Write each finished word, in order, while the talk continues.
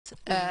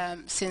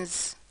it,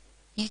 since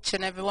each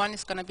and every one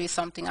is going to be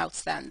something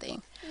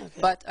outstanding. Okay.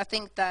 But I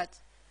think that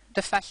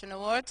the fashion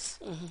awards,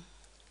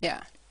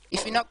 yeah,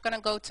 if you're not going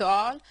to go to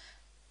all,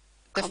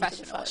 the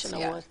fashion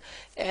awards.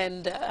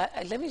 And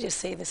let me just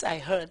say this, I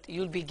heard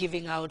you'll be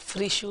giving out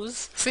free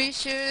shoes. Free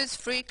shoes,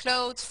 free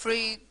clothes,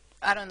 free,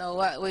 I don't know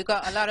what, we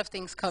got a lot of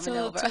things coming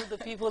over. To the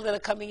people that are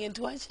coming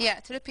into it? Yeah,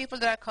 to the people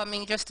that are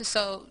coming, just to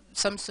show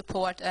some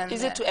support. And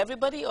is it to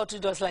everybody or to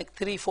just like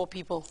 3-4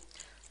 people?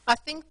 I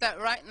think that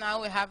right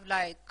now we have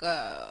like,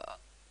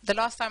 the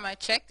last time I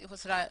checked, it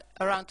was like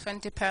around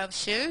 20 pair of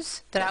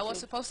shoes that I was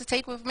supposed to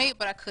take with me,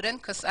 but I couldn't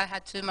because I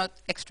had too much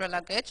extra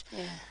luggage.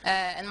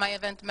 And my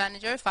event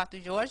manager,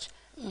 Fatou George,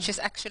 she's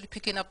actually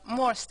picking up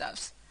more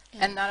stuffs.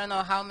 And I don't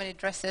know how many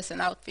dresses and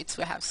outfits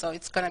we have, so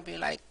it's going to be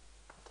like,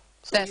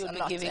 so you'll be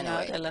giving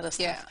out a lot of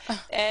stuff. Yeah.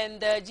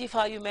 And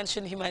Jifa, you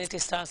mentioned Humanity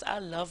Stars. I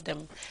love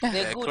them.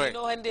 They're good, you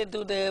know, when they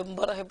do the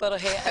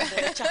barahe and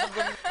the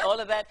chahagun, all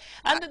of that.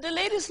 And the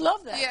ladies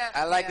love that. Yeah.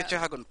 I like the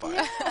chahagun part.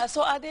 Yeah.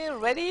 So are they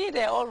ready?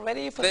 They're all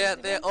ready for the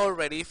event? They're all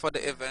ready for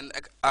the event.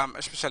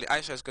 Especially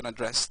Aisha is going to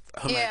dress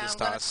Humanity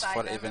Stars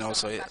for the event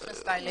also.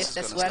 Stylist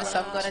as well,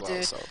 so I'm going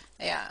to do,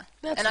 yeah.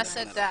 And I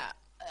said that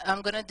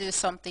I'm going to do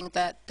something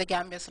that the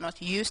Gambians are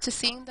not used to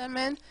seeing them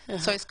in,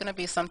 so it's going to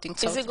be something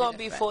totally Is it going to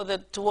be different. for the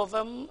two of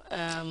them?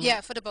 Yeah,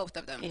 for the both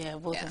of them. Yeah,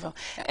 both of them.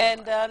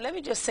 And let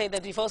me just say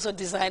that you've also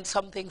designed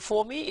something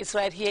for me. It's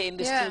right here in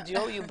the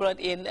studio. You brought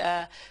in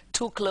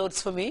 2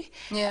 clothes for me.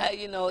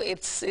 You know,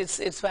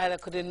 it's bad I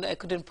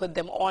couldn't put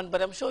them on,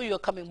 but I'm sure you're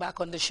coming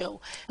back on the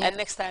show. And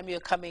next time you're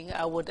coming,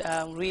 I would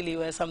really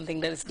wear something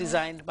that is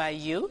designed by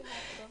you.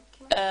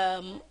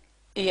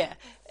 Yeah.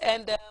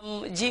 And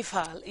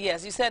Jifal,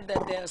 yes, you said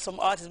that there are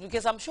some artists,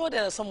 because I'm sure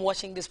there are some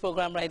watching this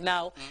program right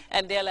now,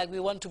 and they're like, we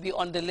want to be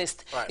on the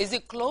list. Right. Is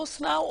it closed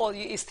now, or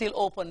is it still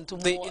open to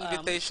more? The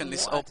invitation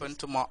is open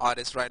to more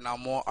artists right now.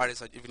 More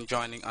artists are even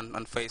joining on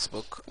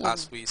Facebook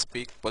as we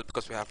speak, but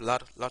because we have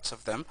lots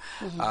of them.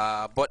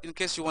 But in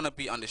case you want to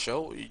be on the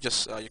show, you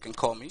just you can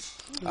call me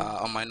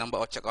on my number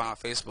or check on our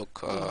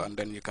Facebook, and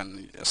then you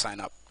can sign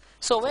up.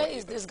 So where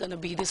is this going to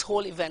be, this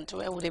whole event?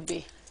 Where would it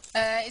be?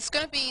 It's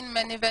going to be in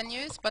many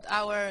venues, but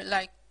our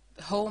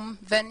home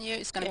venue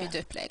is going to be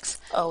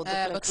Duplex. Oh,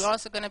 Duplex. But we're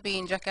also going to be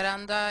in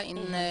Jacaranda,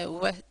 in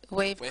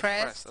Wave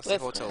Crest. That's the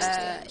hotel.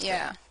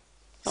 Yeah.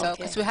 So,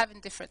 because we're having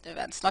different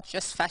events, not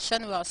just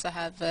fashion, we also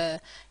have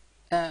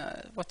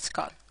what's it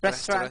called?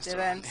 Restaurant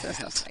events and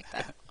stuff like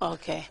that.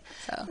 Okay.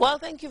 So. Well,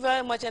 thank you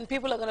very much. And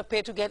people are going to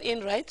pay to get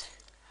in, right?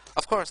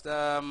 Of course,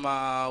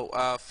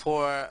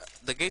 for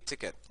the gate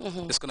ticket,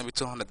 it's going to be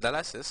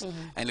 $200,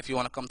 and if you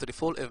want to come to the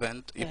full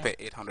event, you pay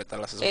 $800.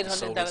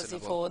 $800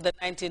 for the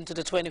 19th to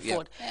the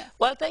 24th.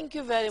 Well, thank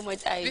you very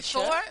much, Aisha.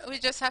 Before, we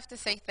just have to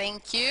say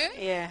thank you.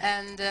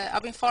 And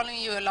I've been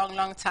following you a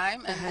long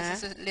time, and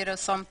this is a little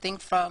something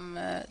from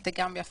the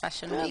Gambia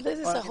Fashion Week this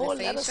is a whole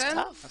lot of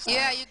stuff.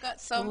 Yeah, you got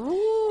some.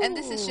 And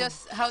this is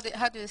just, how do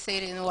you say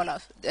it in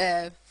Wolof?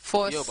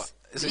 Force. Yoba.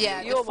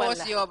 Yeah, the force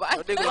Yoba.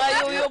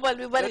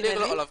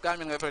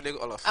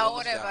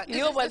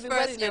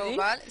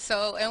 Whatever.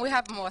 So, and we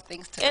have more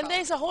things to And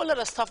there's a whole lot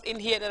of stuff in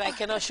here that I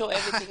cannot show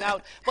everything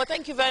out. But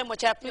thank you very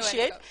much. I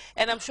appreciate it.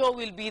 And I'm sure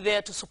we'll be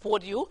there to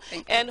support you.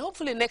 And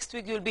hopefully next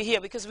week you'll be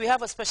here, because we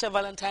have a special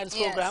Valentine's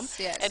program.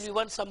 And we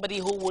want somebody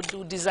who would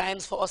do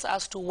designs for us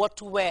as to what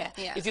to wear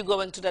if you're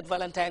going to that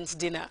Valentine's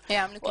dinner.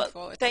 Yeah, I'm looking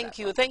forward to Thank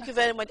you. Thank you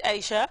very much,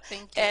 Aisha.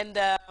 Thank you.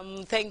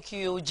 And thank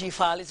you,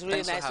 Jifal. It's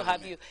really nice to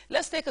have you.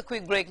 Let's take a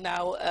quick break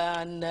now,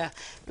 and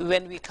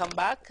when we come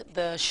back,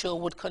 the show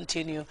would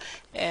continue.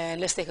 And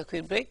let's take a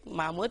quick break.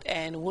 Mahmoud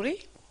and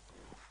Wuri.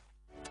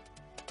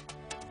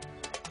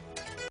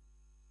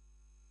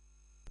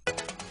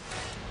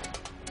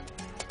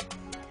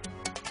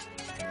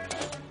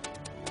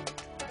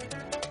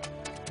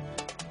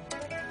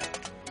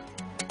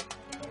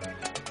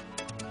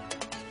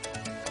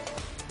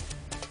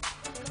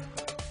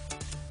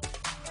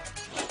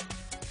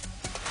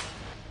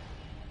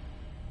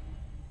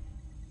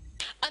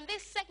 On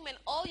this segment,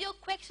 all your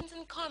questions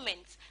and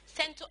comments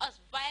sent to us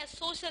via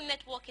social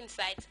networking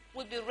sites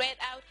will be read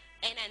out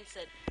and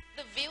answered.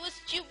 The viewers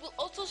tube will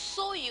also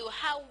show you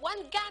how one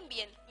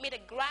Gambian made a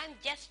grand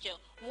gesture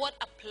worth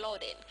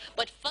applauding.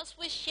 But first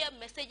we share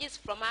messages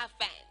from our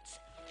fans.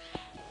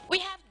 We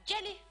have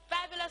Jelly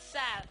Fabulous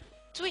Sal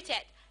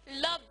tweeted,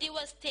 "Love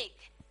Diwa's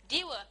take.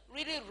 Diwa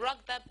really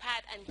rocked that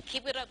part and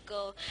keep it up,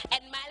 girl."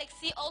 And Malik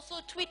C also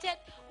tweeted,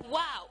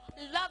 "Wow,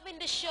 loving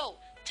the show.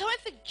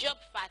 Terrific job,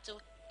 Fatu.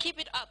 Keep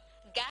it up.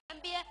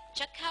 Gambia,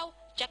 Chakau,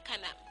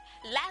 Chakanam."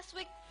 Last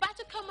week,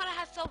 Fatu Kamara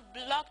herself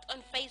blogged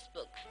on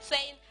Facebook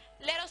saying,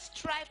 "Let us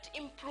strive to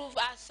improve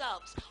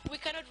ourselves. We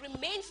cannot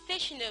remain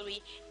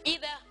stationary.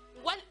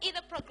 One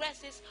either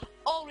progresses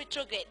or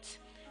retrogrades."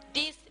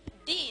 This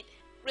did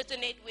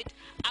resonate with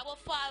our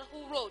file,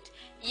 who wrote,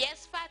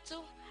 "Yes,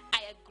 Fatu,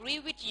 I agree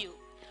with you.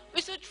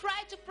 We should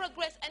try to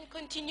progress and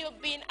continue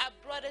being our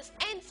brothers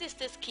and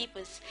sisters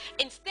keepers,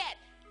 instead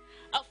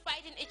of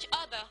fighting each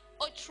other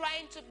or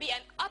trying to be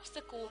an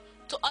obstacle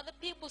to other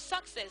people's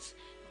success.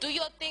 Do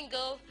your thing,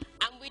 girl.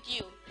 I'm with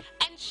you."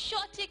 And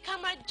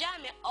Kamara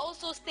Jame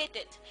also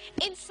stated,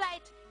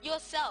 inside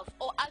yourself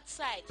or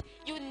outside,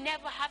 you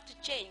never have to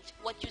change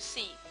what you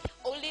see,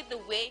 only the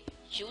way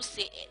you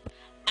see it.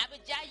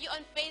 Abajayu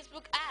on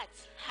Facebook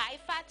asks, hi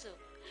Fatu.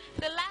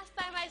 The last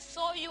time I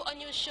saw you on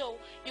your show,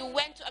 you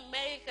went to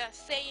America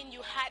saying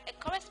you had a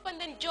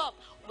correspondent job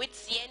with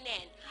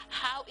CNN.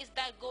 How is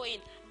that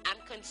going? I'm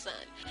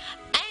concerned.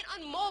 And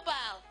on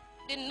mobile,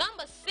 the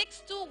number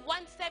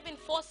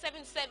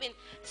 6217477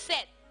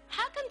 said,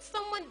 how can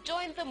someone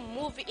join the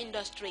movie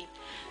industry?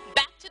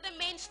 Back to the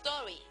main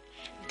story.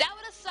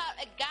 Dawud Asar,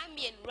 a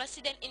Gambian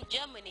resident in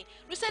Germany,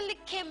 recently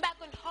came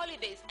back on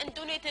holidays and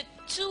donated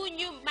 2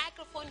 new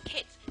microphone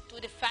kits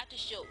to the Fatu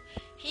Show.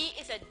 He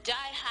is a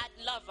die-hard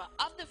lover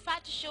of the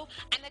Fatu Show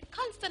and a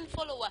constant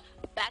follower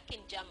back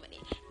in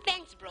Germany.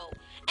 Thanks, bro.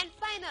 And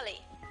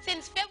finally,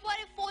 since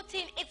February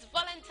 14, it's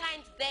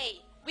Valentine's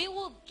Day. We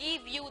will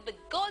give you the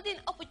golden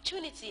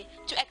opportunity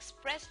to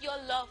express your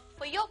love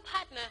for your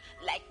partner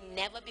like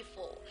never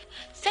before.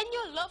 Send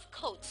your love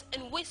quotes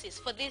and wishes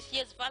for this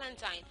year's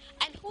Valentine,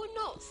 and who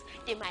knows,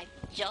 they might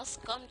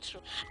just come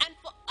true. And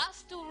for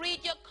us to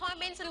read your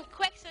comments and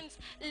questions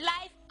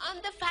live on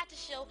the Fatu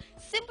Show,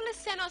 simply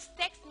send us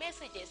text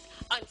messages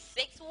on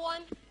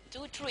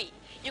 6123.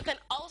 You can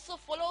also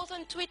follow us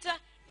on Twitter,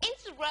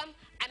 Instagram,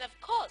 and of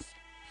course,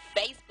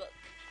 Facebook.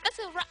 That's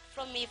a wrap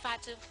from me,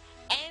 Fatu,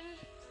 and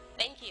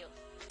thank you.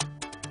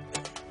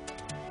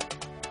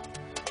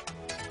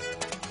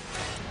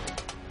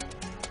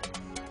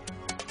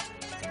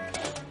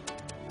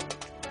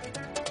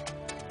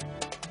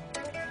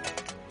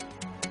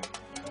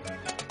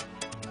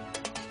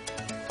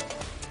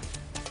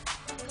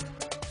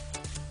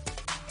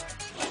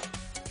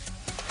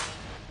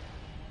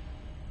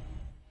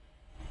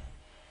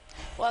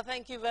 Well,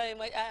 thank you very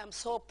much. I am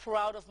so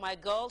proud of my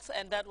girls,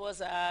 and that was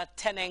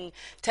Teneng.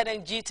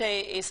 Teneng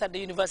Jite is at the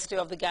University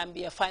of the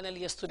Gambia, final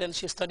year student.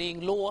 She's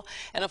studying law,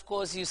 and of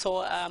course you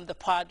saw the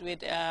part with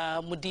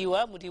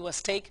Mudiwa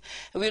Steak.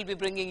 We'll be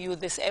bringing you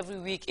this every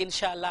week,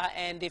 inshallah,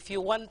 and if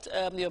you want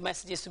your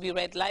messages to be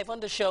read live on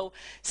the show,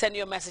 send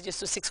your messages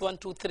to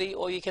 6123,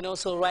 or you can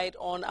also write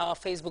on our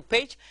Facebook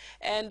page.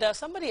 And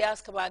somebody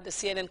asked about the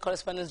CNN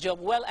correspondence job.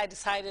 Well, I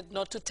decided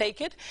not to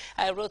take it.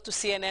 I wrote to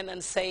CNN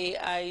and say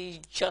I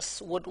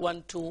just would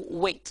want to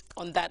wait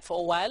on that for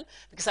a while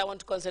because I want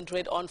to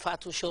concentrate on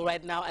Fatu Show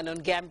right now and on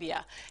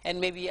Gambia,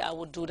 and maybe I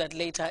would do that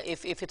later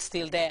if it's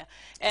still there.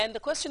 And the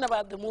question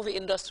about the movie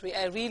industry,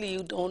 I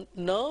really don't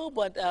know,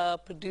 but a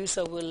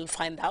producer will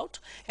find out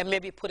and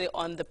maybe put it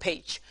on the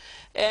page.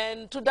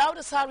 And to Dawud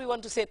Asar, we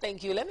want to say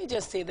thank you. Let me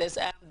just say this.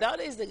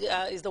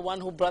 Dawud is the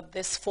one who brought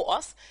this for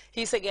us.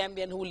 He's a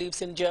Gambian who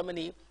lives in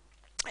Germany.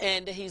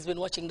 And he's been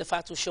watching the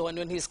Fatu Show, and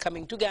when he's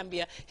coming to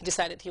Gambia, he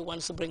decided he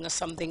wants to bring us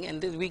something,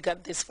 and we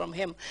got this from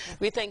him.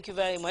 We thank you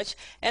very much.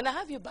 And I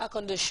have you back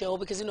on the show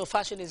because, you know,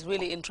 fashion is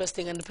really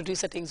interesting, and the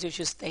producer thinks you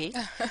should stay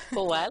for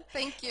a while.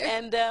 Thank you.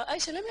 And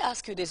Aisha, let me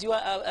ask you this. You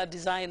are a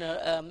designer,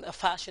 a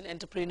fashion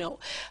entrepreneur.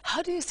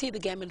 How do you see the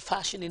Gambian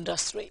fashion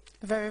industry?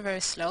 Very,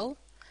 very slow.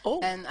 Oh.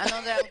 And I know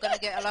that I'm going to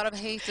get a lot of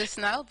haters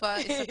now,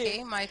 but it's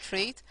okay, my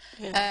treat.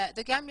 Yeah.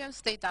 The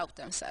Gambians, they doubt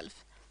themselves.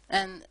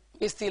 And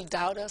we still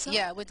doubt ourselves?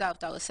 Yeah, we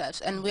doubt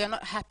ourselves, and we are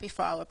not happy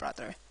for our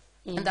brother,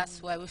 and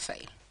that's where we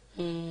fail.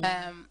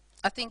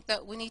 I think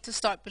that we need to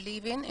start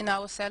believing in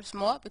ourselves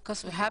more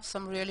because we have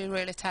some really,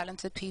 really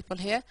talented people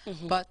here,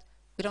 but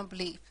we don't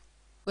believe.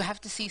 We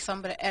have to see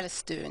somebody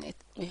else doing it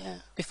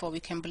before we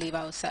can believe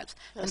ourselves,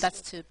 and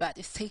that's too bad.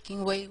 It's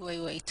taking way,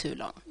 way, way too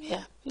long.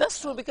 Yeah, that's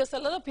true, because a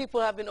lot of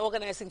people have been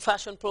organizing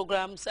fashion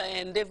programs,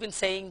 and they've been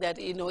saying that,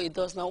 you know, it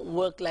does not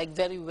work like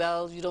very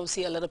well. You don't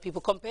see a lot of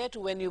people compared to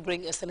when you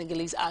bring a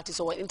Senegalese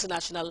artist or an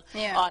international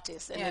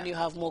artist, and then you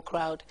have more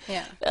crowd.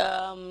 Yeah.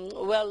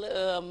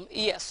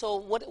 Yeah. So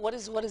what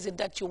is it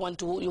that you want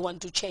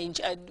to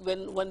change?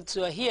 Once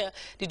you are here,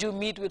 did you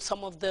meet with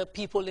some of the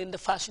people in the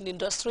fashion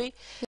industry?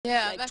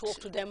 Yeah, like talk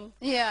to them.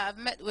 Yeah, I've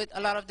met with a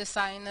lot of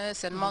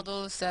designers and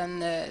models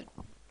and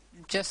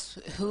just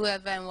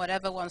whoever and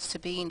whatever wants to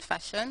be in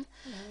fashion.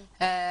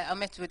 I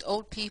met with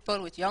old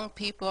people, with young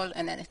people,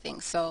 and anything.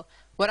 So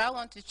what I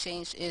want to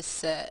change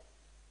is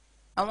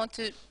I want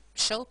to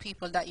show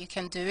people that you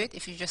can do it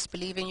if you just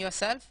believe in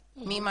yourself.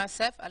 Me,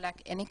 myself, I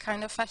like any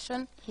kind of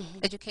fashion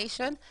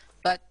education,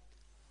 but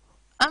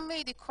I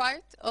made it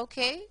quite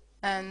okay,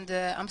 and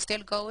I'm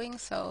still going,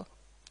 so...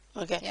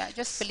 Okay. Yeah,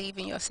 just believe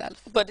in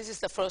yourself. But this is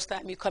the first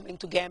time you're coming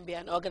to Gambia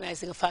and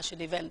organizing a fashion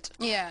event.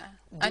 Yeah.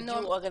 Did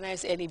you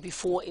organize any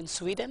before in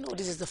Sweden, or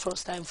this is the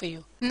first time for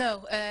you?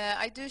 No,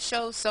 I do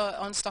shows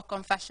on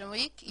Stockholm Fashion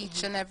Week.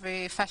 Each and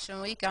every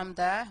Fashion Week I'm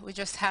there. We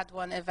just had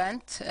one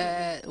event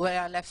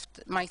where I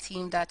left my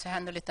team there to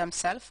handle it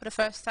themselves for the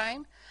first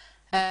time.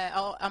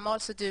 I'm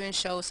also doing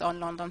shows on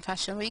London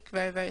Fashion Week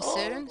very, very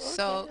soon. Okay,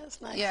 so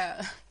that's nice.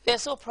 Yeah. We're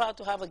so proud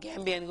to have a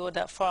Gambian go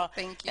that far.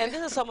 Thank you. And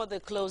these are some of the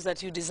clothes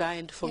that you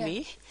designed for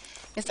me.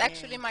 It's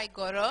actually my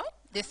goro.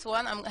 This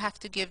one, I have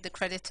to give the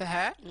credit to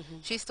her.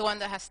 She's the one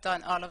that has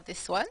done all of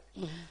this one.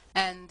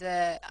 And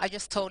I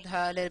just told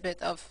her a little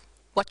bit of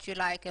what you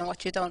like and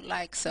what you don't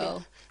like.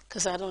 So,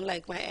 because I don't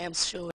like my arms showing.